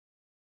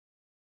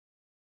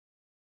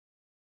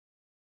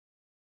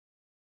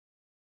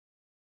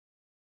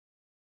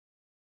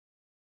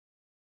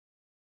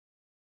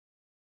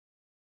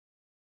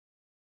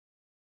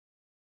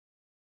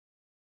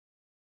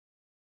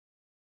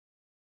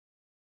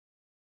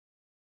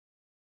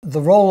The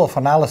role of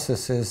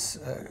analysis is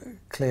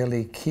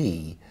clearly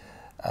key.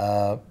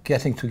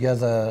 Getting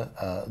together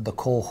the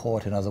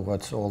cohort, in other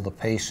words, all the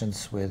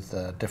patients with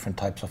different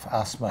types of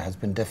asthma has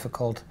been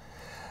difficult.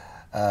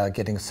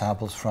 Getting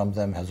samples from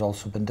them has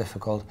also been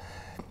difficult.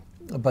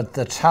 But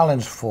the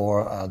challenge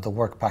for the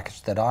work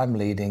package that I'm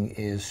leading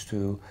is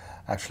to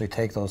actually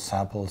take those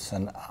samples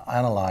and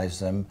analyze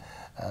them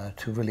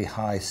to really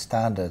high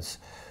standards.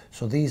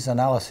 So these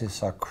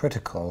analyses are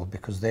critical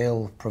because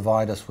they'll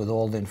provide us with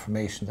all the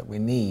information that we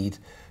need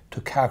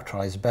to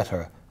characterize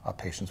better our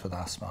patients with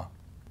asthma.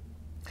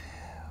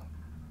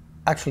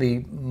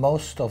 Actually,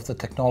 most of the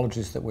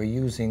technologies that we're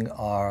using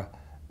are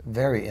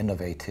very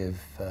innovative.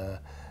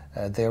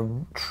 They're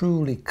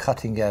truly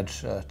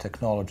cutting-edge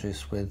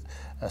technologies with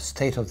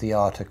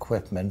state-of-the-art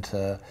equipment,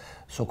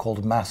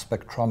 so-called mass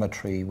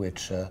spectrometry,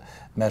 which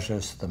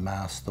measures the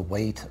mass, the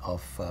weight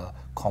of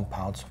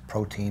compounds,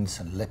 proteins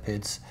and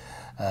lipids,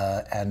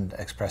 and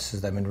expresses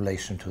them in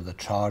relation to the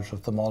charge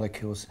of the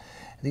molecules.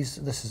 This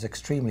is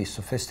extremely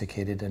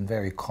sophisticated and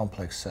very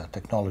complex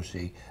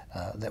technology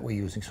that we're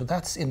using. So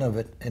that's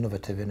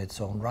innovative in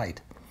its own right.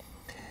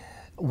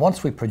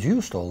 Once we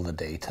produced all the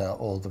data,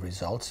 all the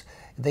results,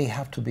 they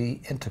have to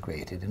be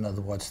integrated. In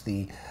other words,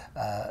 the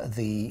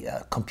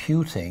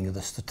computing,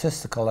 the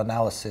statistical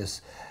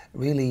analysis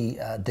really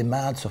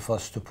demands of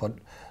us to put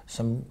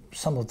some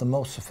of the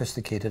most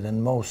sophisticated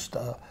and most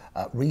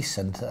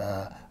recent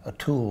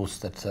tools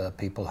that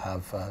people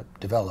have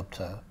developed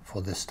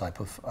for this type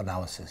of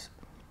analysis.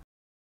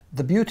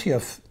 The beauty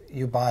of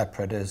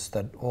U-BIOPRED is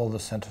that all the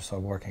centers are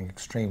working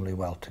extremely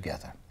well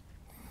together.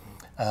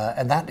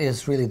 And that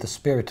is really the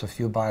spirit of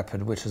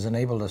U-BIOPRED, which has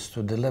enabled us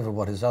to deliver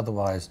what is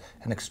otherwise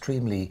an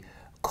extremely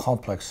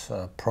complex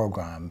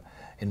program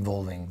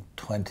involving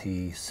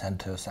 20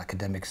 centers,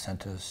 academic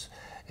centers,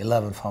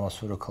 11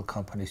 pharmaceutical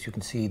companies. You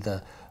can see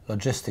the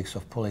logistics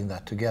of pulling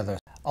that together.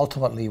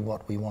 Ultimately,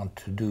 what we want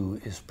to do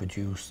is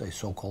produce a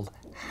so-called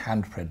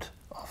handprint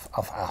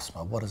of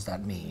asthma. What does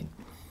that mean?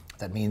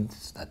 That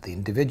means that the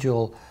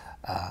individual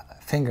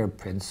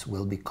fingerprints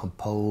will be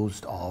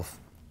composed of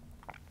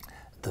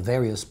the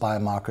various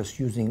biomarkers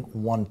using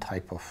one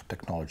type of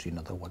technology, in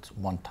other words,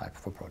 one type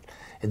of approach.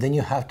 And then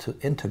you have to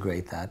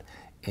integrate that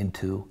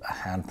into a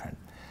handprint.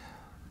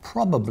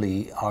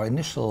 Probably our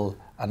initial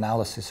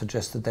analysis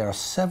suggests that there are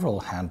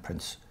several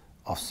handprints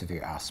of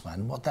severe asthma,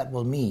 and what that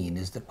will mean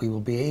is that we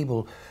will be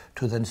able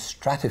to then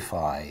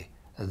stratify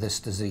this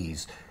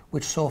disease,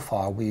 which so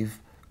far we've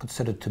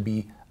considered to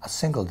be a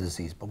single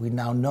disease, but we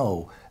now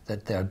know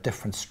that there are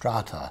different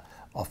strata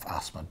of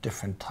asthma,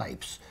 different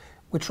types,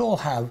 which all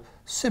have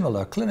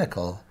similar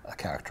clinical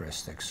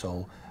characteristics.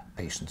 So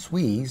patients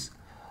wheeze,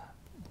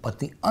 but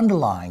the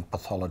underlying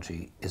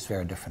pathology is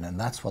very different, and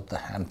that's what the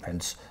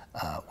handprints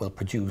will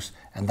produce,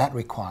 and that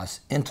requires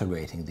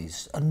integrating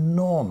these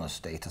enormous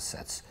data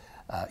sets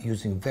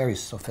using very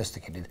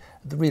sophisticated,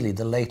 really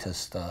the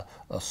latest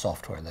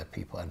software that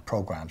people and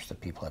programs that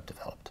people have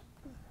developed.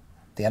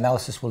 The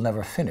analysis will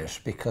never finish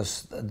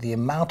because the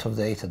amount of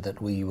data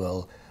that we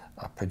will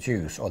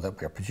produce, or that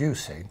we're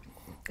producing,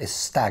 is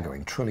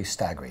staggering, truly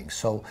staggering.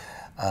 So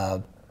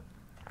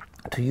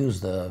to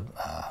use the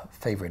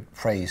favorite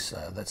phrase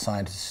that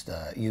scientists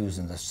use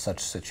in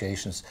such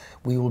situations,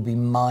 we will be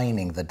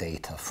mining the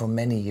data for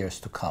many years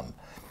to come.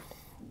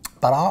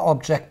 But our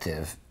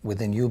objective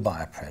within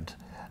U-BIOPRED,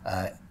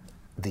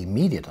 the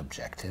immediate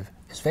objective,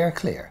 is very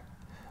clear.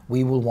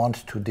 We will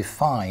want to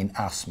define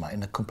asthma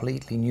in a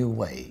completely new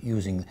way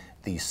using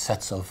these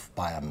sets of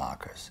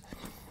biomarkers.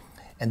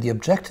 And the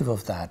objective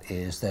of that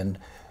is then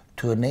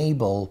to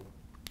enable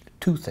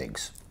two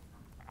things.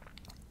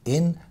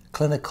 In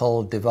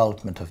clinical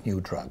development of new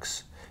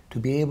drugs, to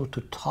be able to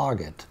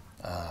target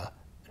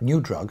new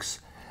drugs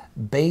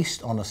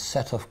based on a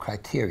set of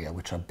criteria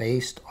which are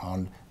based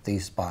on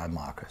these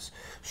biomarkers,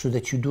 so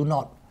that you do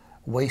not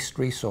waste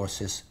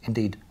resources,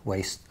 indeed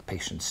waste the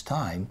patient's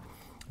time,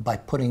 by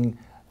putting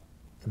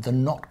the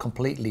not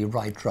completely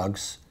right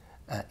drugs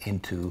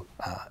into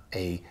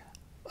a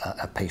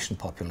patient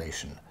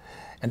population.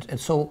 And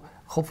so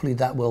hopefully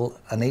that will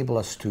enable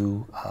us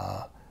to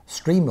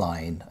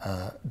streamline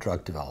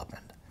drug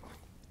development.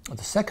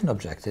 The second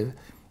objective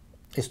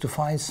is to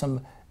find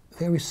some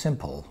very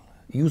simple,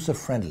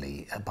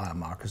 user-friendly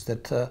biomarkers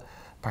that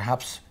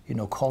perhaps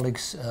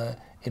colleagues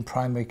in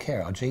primary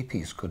care, our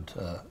JPs,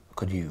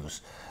 could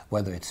use,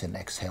 whether it's in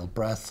exhaled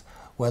breath,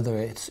 whether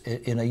it's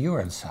in a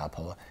urine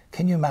sample.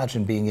 Can you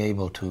imagine being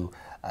able to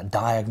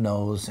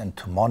diagnose and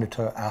to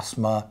monitor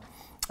asthma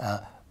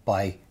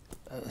by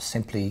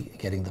simply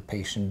getting the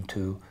patient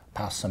to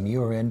pass some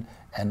urine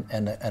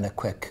and a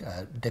quick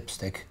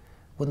dipstick?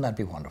 Wouldn't that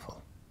be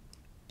wonderful?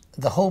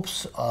 The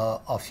hopes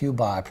of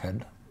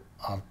U-BIOPRED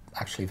are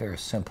actually very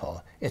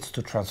simple. It's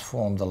to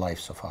transform the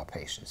lives of our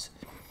patients.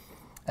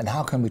 And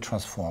how can we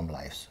transform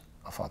lives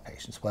of our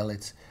patients? Well,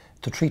 it's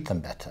to treat them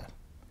better,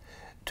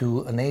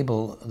 to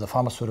enable the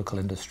pharmaceutical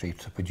industry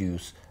to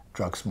produce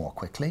drugs more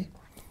quickly.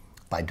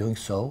 By doing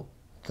so,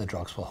 the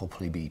drugs will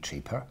hopefully be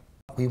cheaper.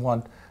 We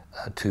want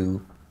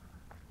to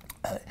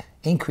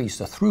increase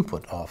the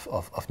throughput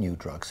of new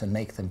drugs and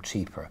make them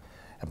cheaper.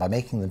 And by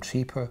making them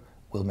cheaper,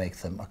 we'll make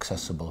them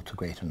accessible to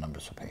greater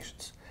numbers of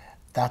patients.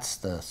 That's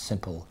the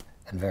simple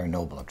and very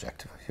noble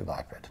objective of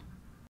U-BIOPRED.